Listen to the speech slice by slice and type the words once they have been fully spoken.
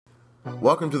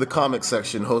Welcome to the comic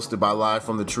section hosted by Live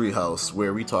from the Treehouse,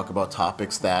 where we talk about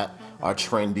topics that are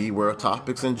trendy, world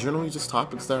topics, and generally just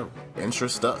topics that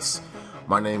interest us.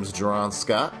 My name is Jerron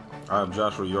Scott. I'm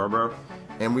Joshua Yarbrough.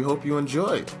 And we hope you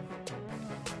enjoy.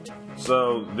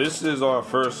 So this is our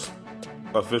first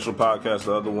official podcast.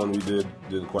 The other one we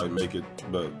didn't quite make it,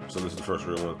 so this is the first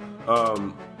real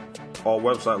one. Our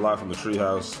website, Live from the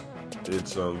Treehouse,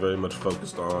 it's very much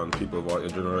focused on people of our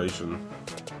generation.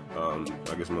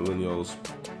 I guess millennials,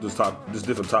 just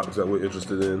different topics that we're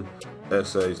interested in,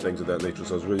 essays, things of that nature.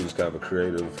 So it's really just kind of a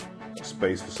creative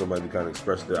space for somebody to kind of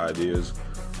express their ideas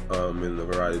in a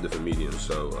variety of different mediums.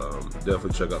 So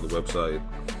definitely check out the website.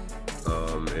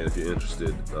 And if you're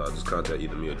interested, just contact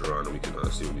either me or Jerron and we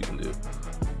can see what we can do.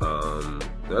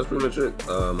 That's pretty much it.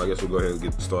 I guess we'll go ahead and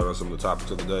get started on some of the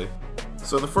topics of the day.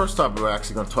 So the first topic we're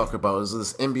actually going to talk about is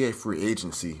this NBA free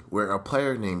agency, where a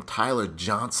player named Tyler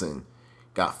Johnson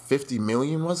got $50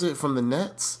 million, was it, from the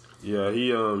Nets? Yeah,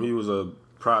 he was a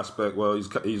prospect. Well,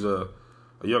 he's a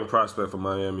young prospect from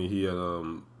Miami. He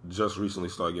had just recently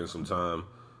started getting some time.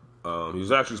 He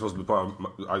was actually supposed to be part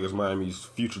of, I guess, Miami's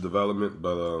future development,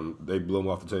 but they blew him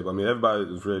off the table. I mean, everybody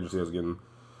in free agency is getting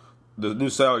the new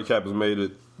salary cap has made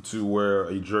it to where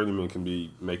a journeyman can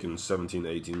be making 17 to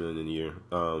 18 million a year,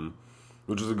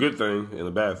 which is a good thing and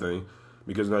a bad thing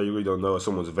because now you really don't know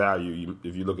someone's value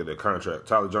if you look at their contract.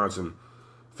 Tyler Johnson,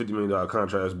 $50 million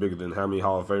contract is bigger than how many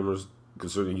Hall of Famers,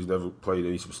 considering he's never played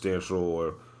any substantial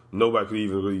or nobody could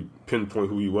even really pinpoint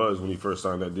who he was when he first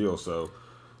signed that deal. So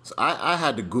I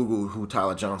had to Google who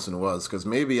Tyler Johnson was because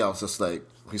maybe I was just like,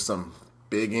 he's some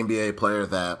big NBA player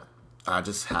that I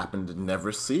just happened to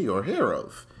never see or hear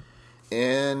of.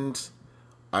 And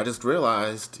I just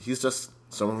realized he's just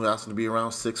someone who happens to be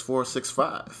around 6'4",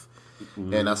 6'5".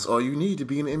 Mm-hmm. And that's all you need to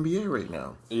be in the NBA right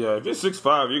now. Yeah, if you're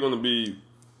 6'5", you're gonna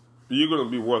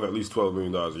be worth at least $12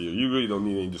 million a year. You really don't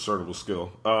need any discernible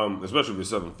skill, especially if you're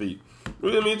 7 feet. I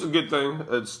mean, it's a good thing.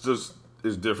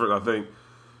 It's different. I think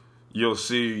you'll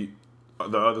see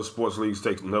the other sports leagues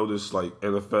take notice, like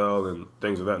NFL and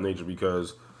things of that nature,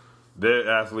 because their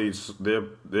athletes,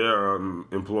 their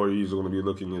employees are going to be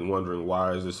looking and wondering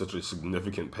why is there such a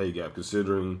significant pay gap,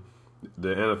 considering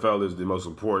the NFL is the most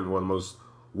important, one of the most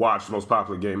watched, most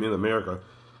popular game in America.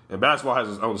 And basketball has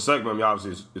its own segment. I mean,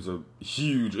 obviously, it's a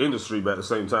huge industry, but at the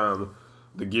same time,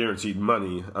 the guaranteed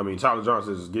money. I mean, Tyler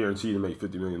Johnson is guaranteed to make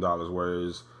 $50 million,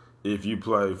 whereas if you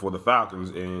play for the Falcons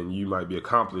and you might be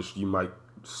accomplished, you might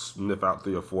sniff out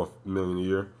 $3 or $4 million a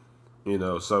year. You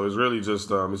know, so it's really just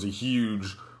it's a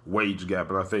huge wage gap,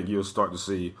 and I think you'll start to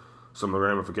see some of the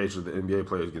ramifications of the NBA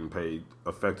players getting paid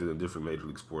affected in different major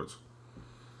league sports.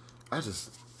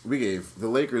 The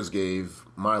Lakers gave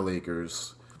my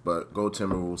Lakers, but go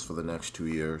Timberwolves for the next 2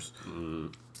 years.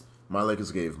 My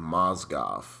Lakers gave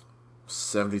Mozgov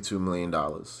 $72 million.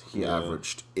 He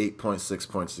averaged 8.6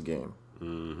 points a game.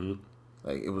 Mm-hmm.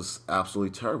 Like, it was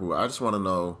absolutely terrible. I just want to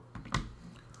know.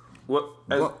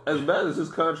 As bad as his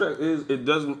contract is,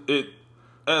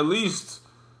 at least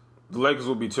the Lakers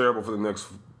will be terrible for the next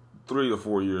 3 to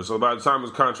 4 years. So by the time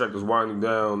his contract is winding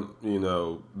down, you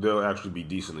know, they'll actually be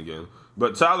decent again.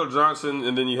 But Tyler Johnson,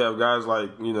 and then you have guys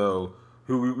like, you know,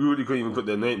 who we really couldn't even put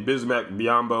their name. Bismack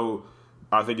Biyombo,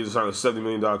 I think he just signed a $70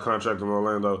 million contract in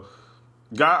Orlando.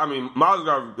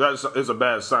 Mozgov is a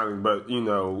bad signing, but, you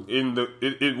know,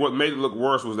 what made it look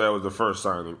worse was that it was the first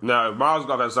signing. Now, if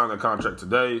Mozgov had signed a contract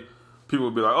today, people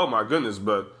would be like, oh my goodness,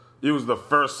 but it was the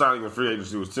first signing in free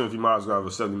agency. It was Timothy Mozgov, a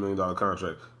 $70 million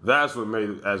contract. That's what made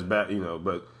it as bad, you know.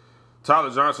 But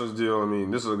Tyler Johnson's deal, I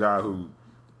mean, this is a guy who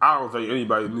I don't think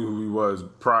anybody knew who he was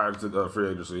prior to free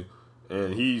agency.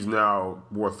 And he's now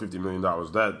worth $50 million.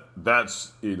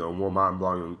 That's, you know, more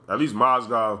mind-blowing. At least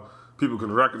Mozgov, people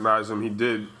can recognize him.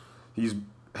 He's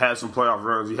had some playoff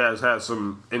runs. He has had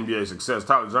some NBA success.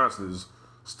 Tyler Johnson is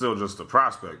still just a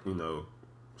prospect, you know.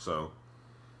 So,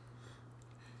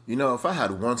 you know, if I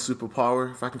had one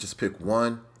superpower, if I can just pick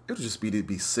one, it would just be to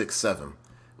be 6'7".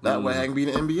 That way I can be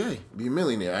in the NBA, be a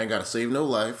millionaire. I ain't got to save no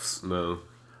lives. No.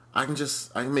 I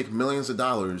can make millions of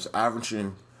dollars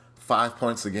averaging 5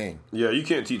 points a game. Yeah, you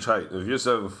can't teach height. If you're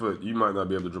 7 foot, you might not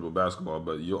be able to dribble basketball,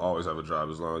 but you'll always have a job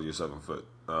as long as you're 7 foot.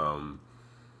 I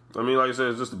mean, like I said,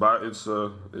 it's just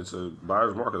it's a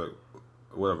buyer's market, like,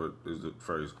 whatever is the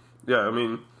phrase. Yeah, I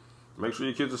mean, make sure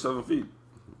your kids are 7 feet.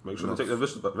 Make sure they take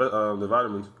the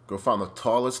vitamins. Go find the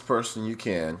tallest person you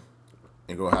can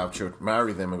and go have children.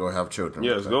 Marry them and go have children.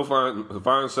 Yes, go find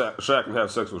Shaq and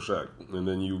have sex with Shaq, and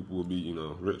then you will be, you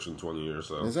know, rich in 20 years.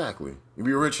 So exactly, you'll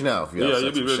be rich now if you have sex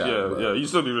you'll be with rich. Shaq, You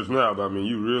still be rich now, but I mean,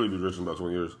 you really be rich in about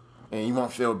 20 years. And you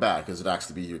won't feel bad because it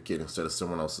actually be your kid instead of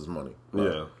someone else's money. But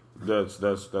yeah, that's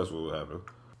what will happen.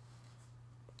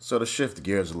 So to shift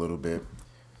gears a little bit,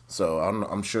 so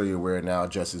I'm sure you're aware now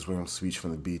Jesse Williams' speech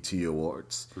from the BT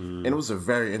Awards, and it was a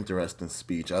very interesting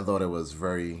speech. I thought it was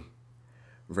very,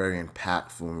 very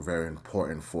impactful and very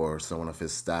important for someone of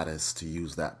his status to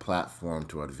use that platform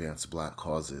to advance black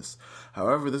causes.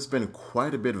 However, there's been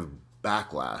quite a bit of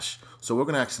backlash, so we're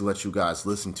going to actually let you guys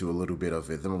listen to a little bit of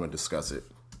it, then we're going to discuss it.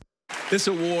 This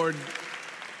award,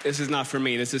 this is not for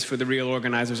me. This is for the real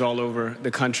organizers all over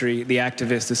the country, the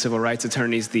activists, the civil rights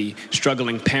attorneys, the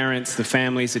struggling parents, the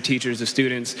families, the teachers, the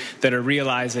students that are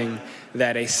realizing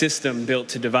that a system built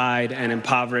to divide and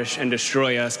impoverish and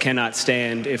destroy us cannot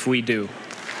stand if we do.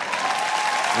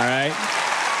 All right?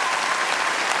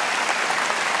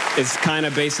 It's kind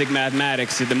of basic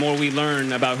mathematics. The more we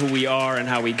learn about who we are and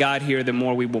how we got here, the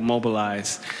more we will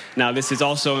mobilize. Now, this is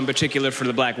also in particular for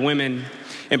the black women,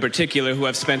 in particular, who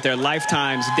have spent their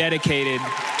lifetimes dedicated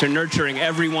to nurturing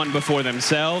everyone before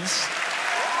themselves.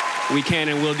 We can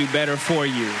and will do better for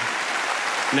you.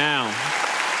 Now,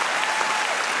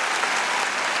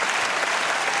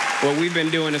 what we've been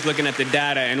doing is looking at the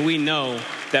data, and we know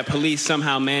that police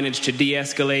somehow manage to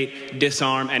de-escalate,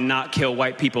 disarm, and not kill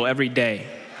white people every day.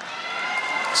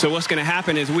 So what's going to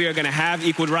happen is we are going to have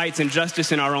equal rights and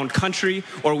justice in our own country,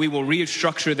 or we will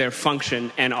restructure their function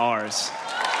and ours.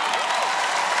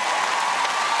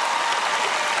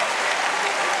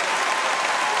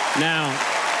 Now,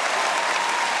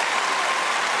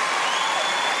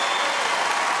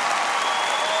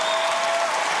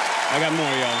 I got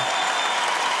more,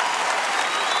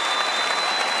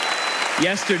 y'all.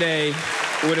 Yesterday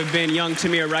would have been young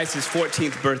Tamir Rice's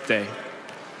 14th birthday.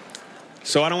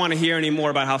 So I don't want to hear any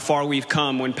more about how far we've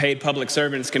come when paid public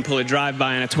servants can pull a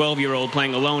drive-by on a 12-year-old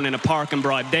playing alone in a park in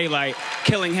broad daylight,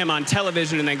 killing him on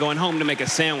television, and then going home to make a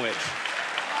sandwich.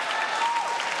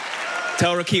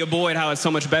 Tell Rakia Boyd how it's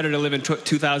so much better to live in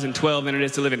 2012 than it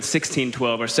is to live in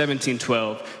 1612 or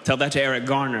 1712. Tell that to Eric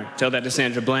Garner. Tell that to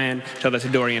Sandra Bland. Tell that to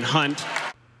Dorian Hunt.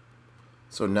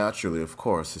 So naturally, of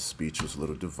course, his speech was a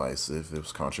little divisive. It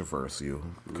was controversial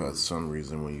because for some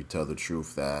reason when you tell the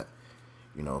truth that,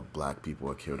 you know, black people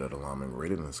are killed at an alarming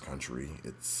rate in this country,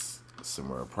 it's a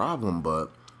similar problem.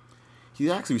 But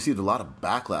he actually received a lot of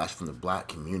backlash from the black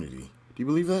community. Do you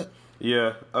believe that?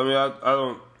 Yeah, I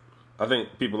mean, I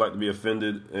think people like to be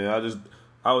offended, and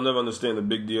I will never understand the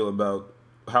big deal about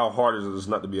how hard it is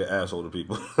not to be an asshole to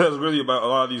people. That's really about a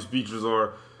lot of these speeches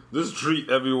are just treat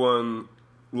everyone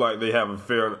like they have a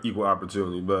fair and equal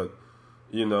opportunity. But,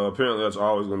 you know, apparently that's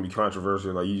always going to be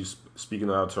controversial. Like, he's speaking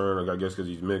out of turn, like, I guess because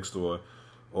he's mixed or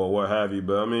what have you.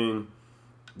 But, I mean,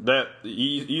 that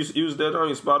he was dead on,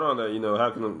 he's spot on that, you know, how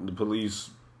can the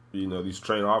police, you know, these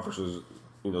trained officers,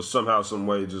 you know, somehow, some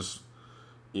way just,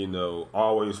 you know,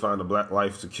 always find a black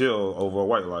life to kill over a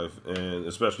white life, and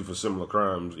especially for similar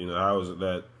crimes. You know, how is it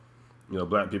that, you know,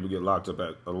 black people get locked up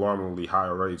at alarmingly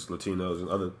higher rates, Latinos and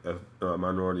other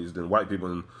minorities, than white people,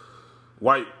 and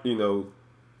white, you know,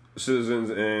 citizens,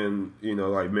 and, you know,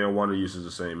 like marijuana use is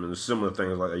the same, and similar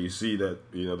things like that. You see that,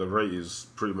 you know, the rate is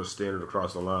pretty much standard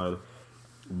across the line,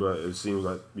 but it seems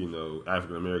like, you know,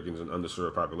 African Americans and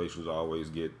underserved populations always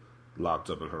get locked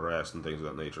up and harassed and things of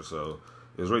that nature. So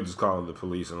it's really just calling the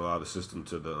police and allow the system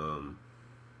to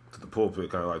the pulpit,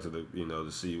 kind of like to the, you know,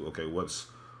 to see, okay, what's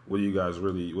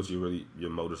your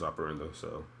modus operandi.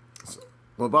 So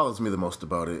what bothers me the most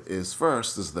about it is,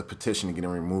 first, is the petition getting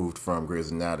removed from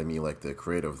Grey's Anatomy. Like, the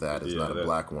creator of that is not a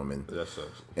black woman, that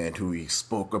sucks. And who he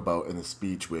spoke about in the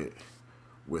speech with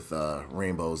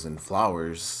rainbows and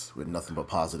flowers, with nothing but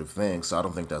positive things. So I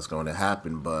don't think that's going to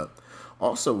happen. But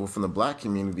also from the black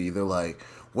community, they're like,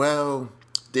 well,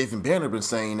 David Banner been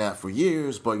saying that for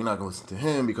years, but you're not going to listen to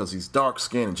him because he's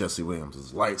dark-skinned and Jesse Williams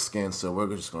is light-skinned, so we're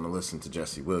just going to listen to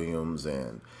Jesse Williams.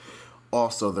 And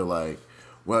also they're like,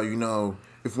 well, you know,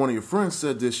 if one of your friends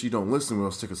said this, you don't listen,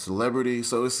 we'll stick a celebrity.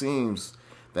 So it seems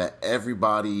that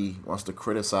everybody wants to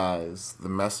criticize the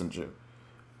messenger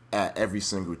at every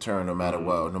single turn, no matter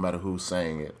what, no matter who's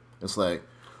saying it. It's like,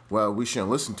 well, we shouldn't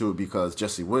listen to it because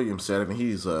Jesse Williams said it, and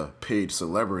he's a paid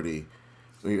celebrity.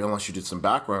 Unless you did some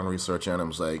background research on him,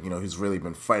 it's like, you know, he's really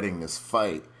been fighting this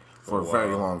fight for a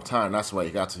very long time. That's why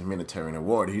he got the humanitarian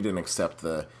award. He didn't accept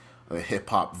the Hip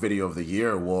Hop Video of the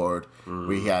Year award.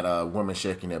 We had a woman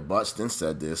shaking their butts, then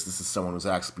said this. This is someone who's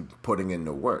actually putting in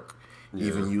the work,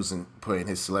 even putting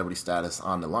his celebrity status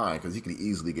on the line, because he could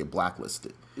easily get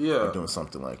blacklisted for doing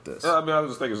something like this. Yeah, I mean, I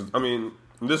just think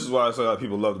this is why I say that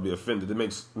people love to be offended. It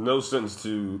makes no sense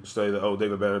to say that, oh,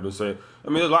 David Banner has been saying. I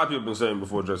mean, a lot of people have been saying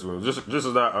before Jesse Williams. Just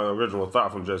as not an original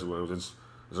thought from Jesse Williams.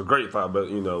 It's a great thought,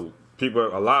 but, you know,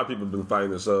 a lot of people have been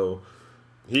fighting it. So,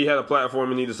 he had a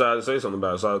platform and he decided to say something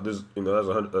about it. So this,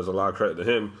 that's a lot of credit to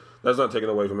him. That's not taken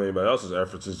away from anybody else's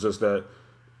efforts. It's just that,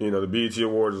 the BET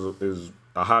Awards is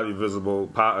a highly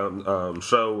visible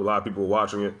show. A lot of people were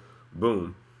watching it.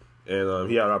 Boom. And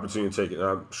he had an opportunity to take it.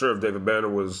 I'm sure if David Banner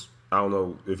was, I don't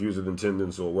know if he was in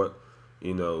attendance or what,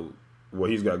 what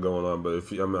he's got going on, but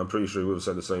I'm pretty sure he would have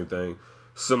said the same thing.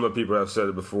 Similar people have said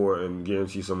it before, and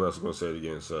guarantee someone else is going to say it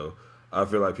again. So I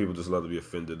feel like people just love to be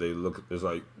offended. It's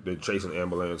like they're chasing an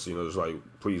ambulance. Just like,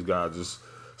 please God, just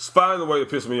find a way to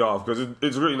piss me off, because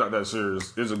it's really not that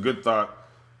serious. It's a good thought,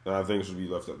 and I think it should be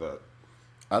left at that.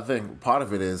 I think part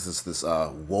of it is this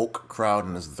woke crowd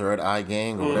and this third eye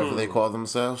gang, or whatever they call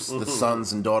themselves, the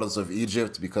sons and daughters of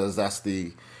Egypt, because that's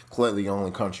clearly the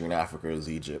only country in Africa is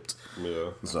Egypt. Yeah.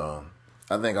 So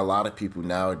I think a lot of people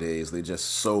nowadays, they're just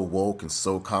so woke and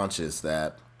so conscious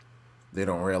that they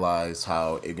don't realize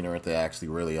how ignorant they actually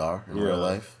really are in real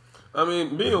life. I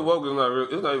mean, being woke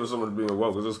is it's not even so much being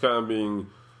woke. It's just kind of being,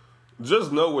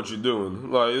 just know what you're doing.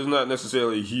 Like, it's not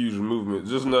necessarily a huge movement.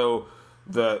 Just know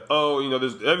that,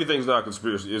 everything's not a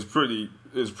conspiracy. It's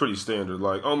pretty standard.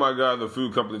 Like, oh my God, the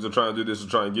food companies are trying to do this to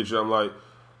try and get you. I'm like,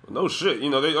 no shit.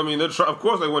 Of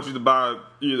course they want you to buy,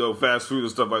 fast food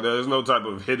and stuff like that. There's no type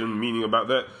of hidden meaning about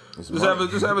that.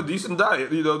 Just have a decent diet.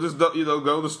 Go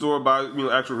to the store, buy,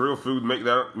 actual real food, make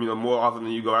that, more often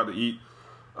than you go out to eat.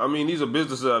 I mean, these are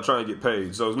businesses that are trying to get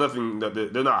paid. So it's nothing that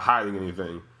they're not hiding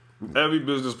anything. Every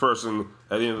business person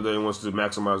at the end of the day wants to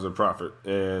maximize their profit,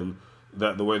 and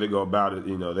that the way they go about it,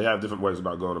 they have different ways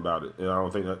about going about it. And I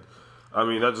don't think that,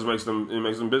 that just makes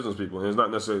them business people. And it's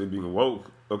not necessarily being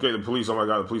woke. Okay, the police, oh my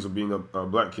God, the police are beating up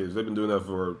black kids. They've been doing that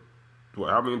for,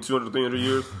 how many, 200, 300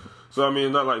 years? So,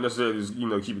 it's not like necessarily just,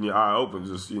 keeping your eye open.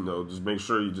 Just, just make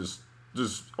sure you just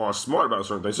are smart about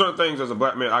certain things. Certain things as a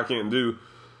black man I can't do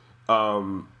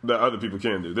that other people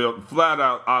can do. They'll flat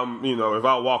out, if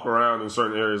I walk around in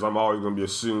certain areas, I'm always going to be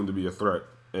assumed to be a threat.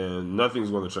 And nothing's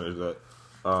going to change that.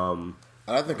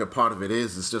 I think a part of it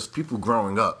is just people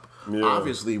growing up. Yeah.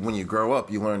 Obviously, when you grow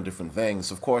up, you learn different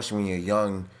things. Of course, when you're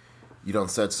young, you don't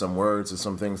said some words or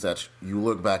some things that you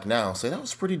look back now and say, that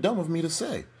was pretty dumb of me to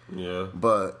say. Yeah.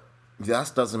 But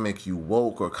that doesn't make you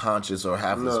woke or conscious or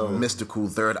have this mystical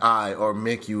third eye or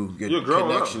make your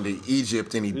connection to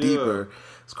Egypt any deeper.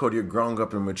 It's called you're growing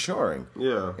up and maturing.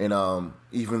 Yeah. And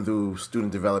even through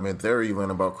student development theory, you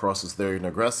learn about crosses theory and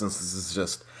aggressance. This is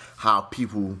just how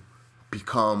people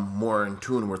become more in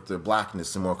tune with their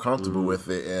blackness and more comfortable with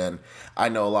it. And I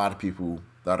know a lot of people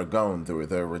that are going through it.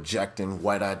 They're rejecting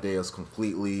white ideas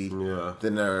completely. Yeah.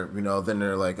 Then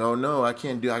they're like, oh no, I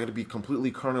can't do. I got to be completely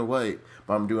Colonel White,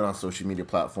 but I'm doing it on social media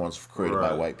platforms created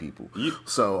by white people.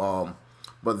 So,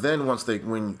 but then once they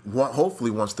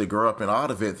grow up and out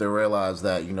of it, they realize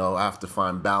that I have to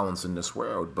find balance in this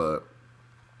world. But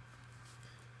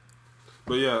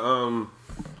yeah,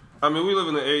 we live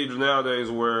in an age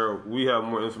nowadays where we have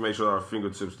more information at our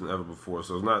fingertips than ever before.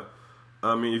 So it's not.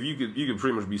 If you could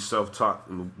pretty much be self-taught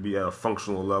and be at a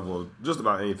functional level of just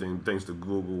about anything, thanks to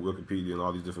Google, Wikipedia, and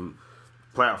all these different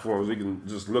platforms. You can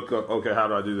just look up, okay, how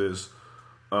do I do this?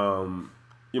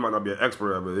 You might not be an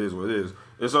expert at it, but it is what it is.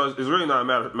 It's really not a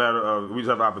matter of, we just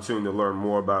have the opportunity to learn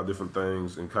more about different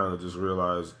things and kind of just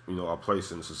realize, our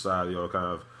place in society, or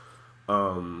kind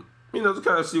of, to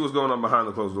kind of see what's going on behind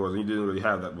the closed doors. And you didn't really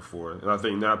have that before. And I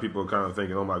think now people are kind of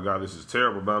thinking, oh my God, this is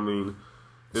terrible. But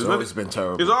it's always been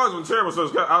terrible. It's always been terrible. So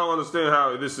I don't understand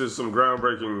how this is some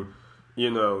groundbreaking,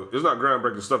 it's not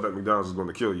groundbreaking stuff that McDonald's is going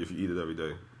to kill you if you eat it every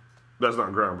day. That's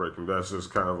not groundbreaking. That's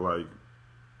just kind of like,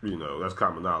 that's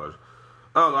common knowledge.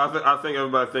 I don't know. I think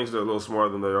everybody thinks they're a little smarter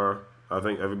than they are. I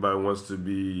think everybody wants to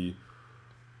be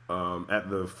at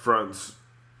the front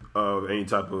of any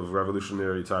type of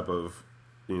revolutionary type of,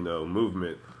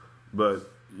 movement. But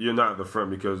you're not at the front,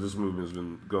 because this movement has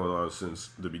been going on since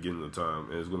the beginning of time,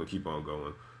 and it's going to keep on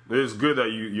going. It's good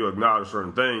that you acknowledge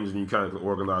certain things and you kind of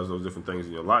organize those different things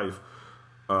in your life.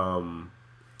 Like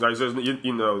I said,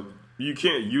 you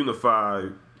can't unify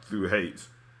through hate.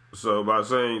 So by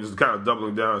saying, just kind of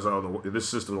doubling down, this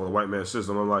system, or the white man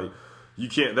system, I'm like, you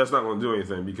can't. That's not going to do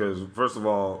anything, because first of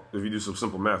all, if you do some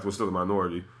simple math, we're still a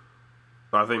minority.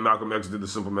 I think Malcolm X did the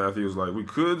simple math. He was like, we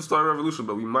could start a revolution,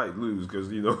 but we might lose, because,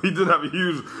 he didn't have a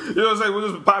huge, what I'm saying,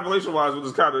 with this population-wise, with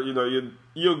this kind of,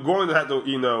 you're going to have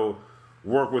to,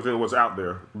 work within what's out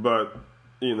there. But,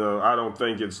 I don't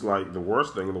think it's, like, the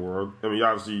worst thing in the world. I mean,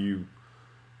 obviously,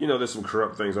 there's some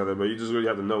corrupt things out there, but you just really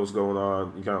have to know what's going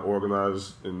on. You kind of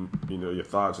organize and, your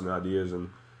thoughts and ideas and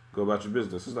go about your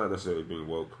business. It's not necessarily being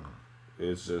woke.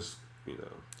 It's just,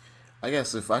 I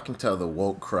guess if I can tell the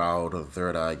woke crowd of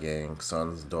Third Eye Gang,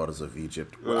 sons and daughters of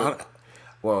Egypt,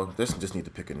 they just need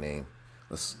to pick a name.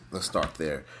 Let's start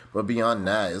there. But beyond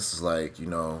that, it's like,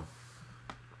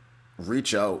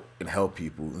 reach out and help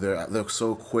people. They're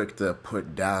so quick to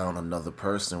put down another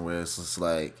person, where it's just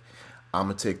like, I'm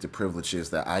gonna take the privileges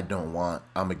that I don't want.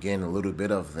 I'm gonna gain a little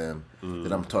bit of them.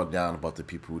 Then I'm talk down about the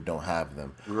people who don't have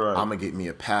them. Right. I'm gonna get me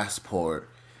a passport.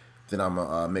 Then I'm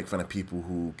gonna make fun of people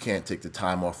who can't take the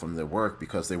time off from their work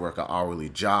because they work an hourly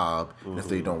job. And if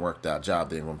they don't work that job,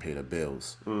 they ain't gonna pay the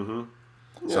bills.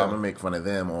 So I'm gonna make fun of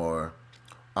them, or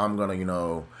I'm gonna,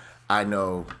 I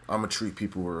know I'm gonna treat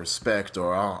people with respect,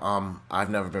 or I've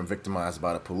never been victimized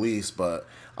by the police, but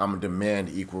I'm gonna demand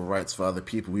equal rights for other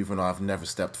people, even though I've never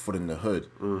stepped foot in the hood.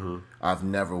 I've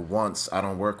never once. I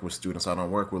don't work with students. I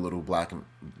don't work with little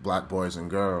black boys and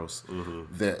girls. And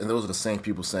those are the same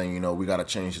people saying, we gotta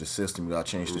change the system. We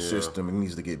gotta change the system. It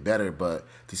needs to get better. But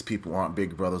these people aren't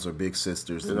big brothers or big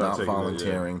sisters. They're not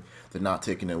volunteering. They're not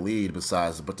taking the lead.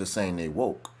 But they're saying they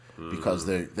woke because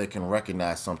they can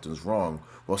recognize something's wrong.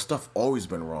 Well, stuff always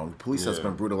been wrong. The police has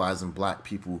been brutalizing black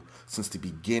people since the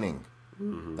beginning.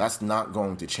 That's not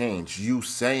going to change. You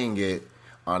saying it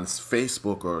on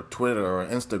Facebook or Twitter or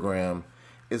Instagram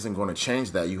isn't going to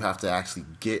change that. You have to actually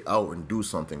get out and do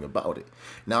something about it.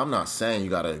 Now, I'm not saying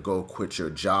you got to go quit your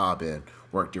job and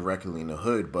work directly in the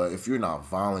hood, but if you're not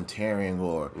volunteering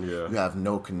or you have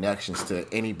no connections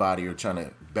to anybody or trying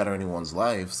to better anyone's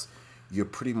lives, you're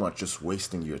pretty much just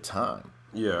wasting your time.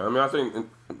 Yeah, I mean, I think one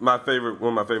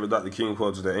of my favorite Dr. King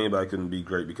quotes is that anybody can be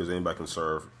great because anybody can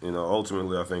serve.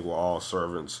 Ultimately, I think we're all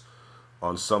servants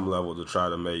on some level to try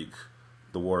to make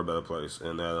the world a better place.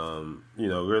 And that,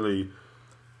 really,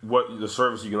 what the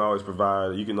service you can always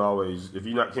provide, you can always, if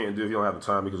you can't do it, if you don't have the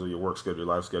time because of your work schedule, your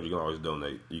life schedule, you can always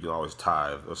donate. You can always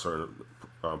tithe a certain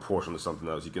portion to something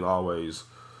else. You can always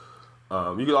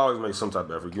make some type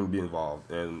of effort. You can be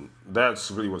involved. And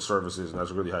that's really what service is, and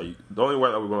that's really how the only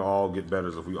way that we're going to all get better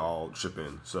is if we all chip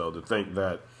in. So to think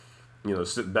that,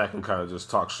 sit back and kind of just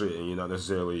talk shit and you're not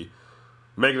necessarily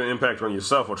making an impact on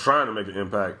yourself or trying to make an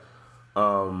impact,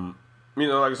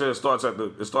 like I said, it starts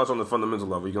on the fundamental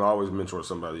level. You can always mentor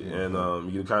somebody, and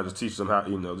you can kind of just teach them how,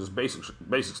 just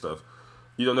basic stuff.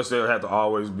 You don't necessarily have to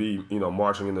always be,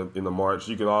 marching in the march.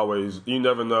 You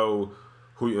never know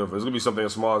who you influence. It's gonna be something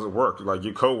as small as at work, like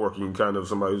your coworker. You can kind of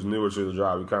somebody who's newer to the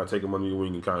job. You kind of take them under your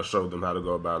wing and kind of show them how to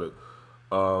go about it.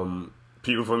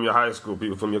 People from your high school,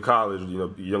 people from your college,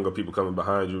 younger people coming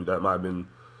behind you that might have been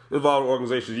involved in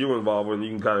organizations you were involved with, and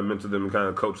you can kind of mentor them and kind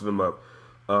of coach them up.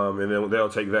 And then they'll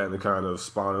take that and kind of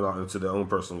spawn it out into their own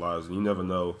personal lives. And you never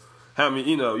know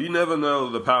you never know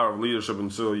the power of leadership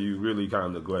until you really kind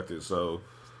of neglect it. So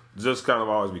just kind of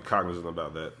always be cognizant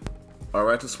about that. All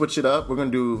right, to switch it up, we're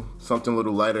going to do something a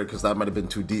little lighter because that might have been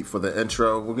too deep for the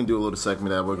intro. We're going to do a little segment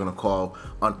that we're going to call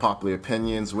Unpopular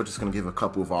Opinions. We're just going to give a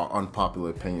couple of our unpopular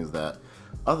opinions that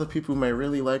other people may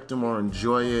really like them or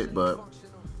enjoy it, but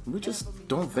we just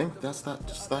don't think that's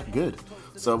just that good.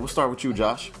 So we'll start with you,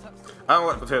 Josh. I don't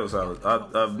like potato salad.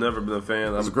 I've never been a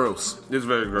fan. It's gross. It's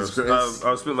very gross.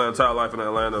 I've spent my entire life in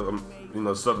Atlanta.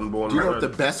 I'm, Southern born. Do you know what the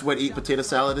best way to eat potato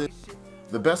salad is?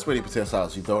 The best way to eat potato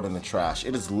salad is you throw it in the trash.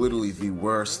 It is literally the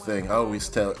worst thing. I always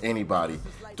tell anybody,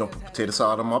 don't put potato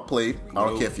salad on my plate. I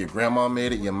don't care if your grandma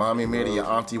made it, your mommy made it, your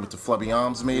auntie with the flubby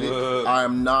arms made it. I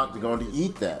am not going to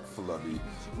eat that. Flubby.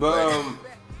 But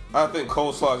I think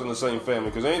coleslaw is in the same family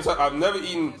because anytime I've never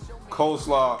eaten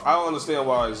coleslaw. I don't understand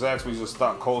why Zaxby's just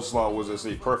thought coleslaw was just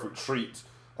a perfect treat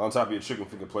on top of your chicken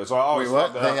finger plate. So I always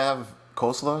thought that. They have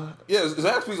coleslaw? Yeah,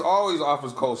 Zaxby's always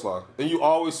offers coleslaw, and you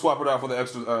always swap it out for the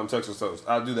extra Texas toast.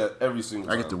 I do that every single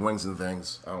time. I get the wings and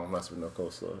things. I don't mess with no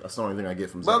coleslaw. That's the only thing I get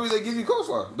from Zaxby's. Bobby, they give you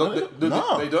coleslaw.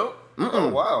 No. They don't? Oh,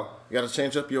 wow. You got to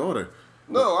change up your order.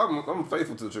 No, I'm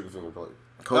faithful to the chicken finger plate.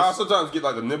 Now, I sometimes get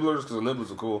like the nibblers because the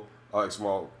nibblers are cool. I like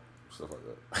small stuff like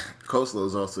that. Coleslaw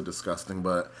is also disgusting,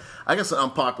 but I guess an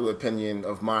unpopular opinion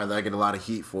of mine that I get a lot of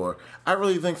heat for. I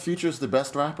really think Future's the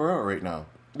best rapper out right now.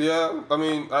 Yeah, I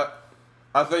mean,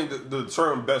 I think that the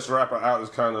term "best rapper out" is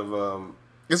kind of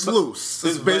it's loose.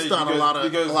 It's based on a lot of other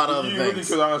things. You really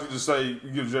could honestly just say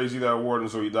you give Jay-Z that award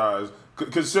until he dies,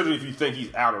 considering if you think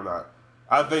he's out or not.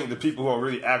 I think the people who are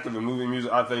really active in movie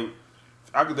music, I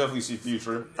could definitely see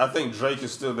Future. I think Drake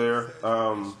is still there.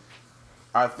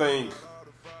 I think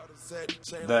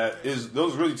that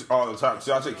those really are the top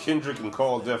two. I'd say Kendrick and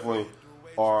Cole definitely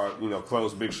are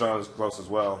close. Big Sean is close as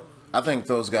well. I think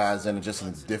those guys are just in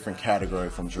a different category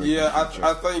from Drake. Yeah,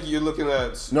 I think you're looking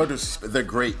at they're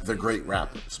great. They're great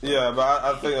rappers. Yeah, but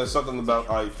I think there's something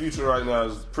about Future right now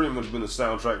has pretty much been the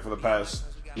soundtrack for the past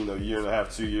year and a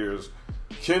half, 2 years.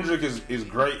 Kendrick is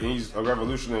great and he's a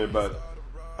revolutionary, but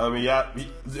I mean,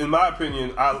 in my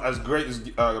opinion, as great as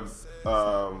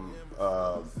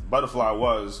Butterfly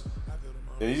was,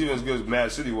 and he's even as good as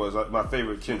Mad City was. My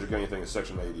favorite Kendrick anything is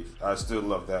Section 80. I still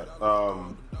love that.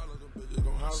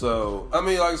 So I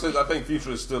mean, like I said, I think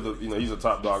Future is still he's a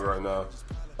top dog right now.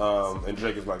 And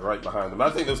Drake is like right behind him. I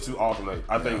think those two alternate.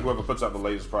 I think whoever puts out the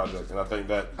latest project, and I think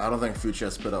that I don't think Future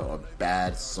has put out a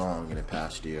bad song in the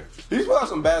past year. He's put out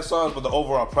some bad songs, but the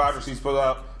overall projects he's put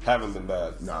out haven't been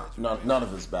bad. Nah, none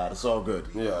of it's bad. It's all good.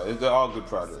 Yeah, they're all good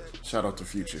projects. Shout out to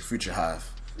Future Hive.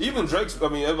 Even Drake's. I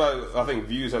mean, everybody. I think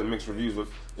views have mixed reviews, but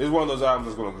it's one of those albums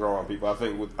that's going to grow on people. I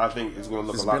think it's going to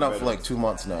look It's a lot been out better. for like 2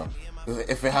 months now.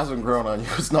 If it hasn't grown on you,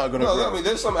 it's not going to grow. I mean,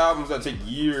 there's some albums that take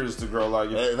years to grow.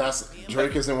 Like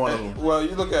Drake isn't one of them. Well,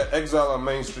 you look at Exile on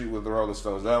Main Street with the Rolling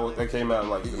Stones. That came out in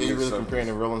like. Are you really comparing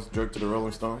Drake to the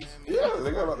Rolling Stones? Yeah,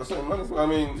 they got about the same money. I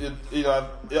mean,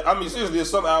 seriously, there's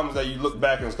some albums that you look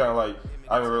back and it's kind of like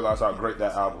I didn't realize how great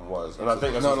that album was, and I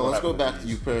think that's let's go back to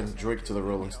you comparing Drake to the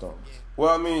Rolling Stones. Well,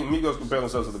 I mean, Migos compare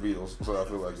themselves to the Beatles, so I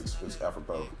feel like it's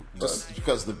apropos. Just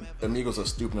because the Amigos are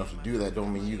stupid enough to do that,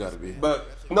 don't mean you got to be. But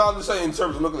no, I'm just saying in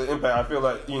terms of looking at the impact, I feel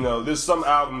like there's some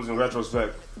albums in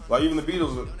retrospect, like even the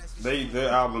Beatles, their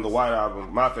album, the White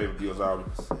Album, my favorite Beatles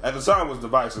album, at the time was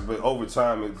divisive, but over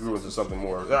time it grew into something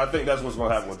more. And I think that's what's going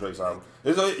to happen with Drake's album.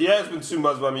 It's been too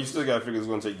much, but I mean, you still got to figure it's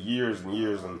going to take years and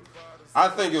years, and I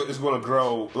think it's going to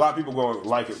grow. A lot of people are going to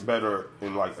like it better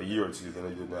in like a year or two than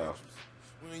they did now.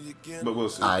 But we'll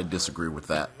see. I disagree with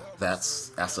that.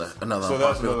 That's another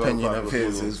unpopular opinion of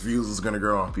his. His views is going to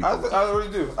grow on people. I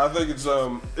really do. I think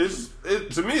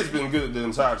to me it's been good the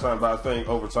entire time, but I think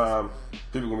over time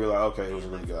people are gonna be like, okay, it was a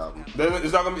really good album.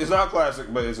 It's not a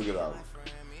classic, but it's a good album.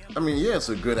 I mean, yeah, it's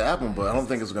a good album, but I don't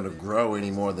think it's going to grow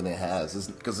any more than it has.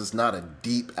 Because it's not a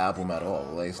deep album at all.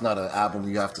 Like, it's not an album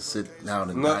you have to sit down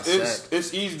and dissect.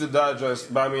 It's easy to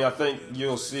digest, but I mean, I think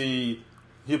you'll see.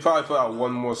 He'll probably put out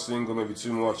one more single, maybe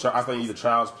two more. I think either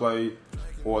Child's Play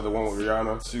or the one with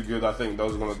Rihanna. Too Good. I think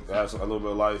those are going to have a little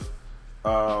bit of life.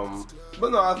 But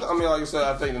no, I mean, like I said,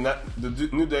 I think the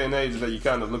new day and age is that you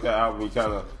kind of look at an album, you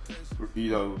kind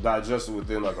of, digest it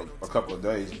within like a couple of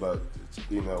days. But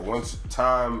once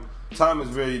time is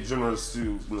very generous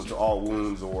to all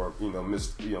wounds or quote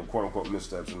unquote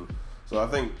missteps, and so I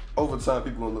think over time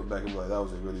people will look back and be like, that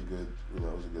was a really good, it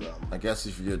was a good album. I guess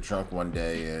if you get drunk one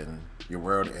day and your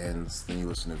world ends, then you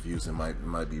listen to Views, it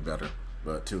might be better.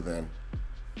 But till then,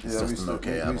 it's just an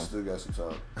okay album. We still got some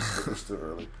time. It's still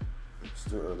early. It's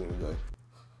still early in the day.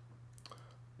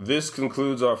 This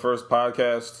concludes our first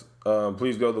podcast.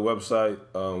 Please go to the website.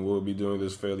 We'll be doing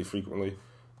this fairly frequently.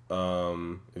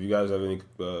 If you guys have any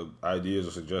ideas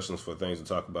or suggestions for things to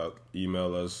talk about,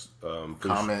 email us.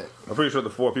 Comment. I'm pretty sure the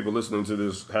 4 people listening to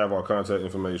this have our contact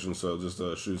information, so just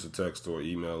shoot us a text or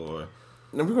email or.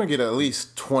 And we're going to get at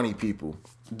least 20 people.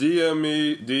 DM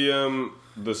me, DM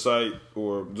the site,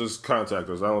 or just contact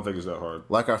us. I don't think it's that hard.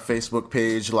 Like our Facebook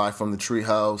page, Live from the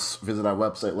Treehouse. Visit our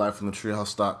website,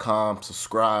 livefromthetreehouse.com.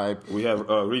 Subscribe. We have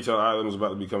retail items about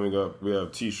to be coming up. We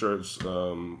have T-shirts.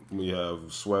 We have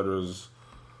sweaters.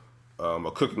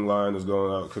 A cooking line is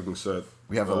going out, a cooking set.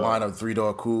 We have a line of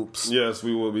 3-door coupes. Yes,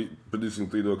 we will be producing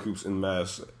 3-door coupes in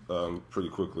mass pretty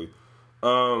quickly.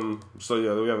 So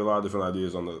yeah, we have a lot of different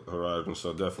ideas on the horizon.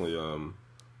 So definitely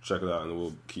check it out, and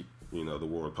we'll keep the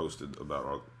world posted about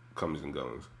our comings and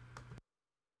goings.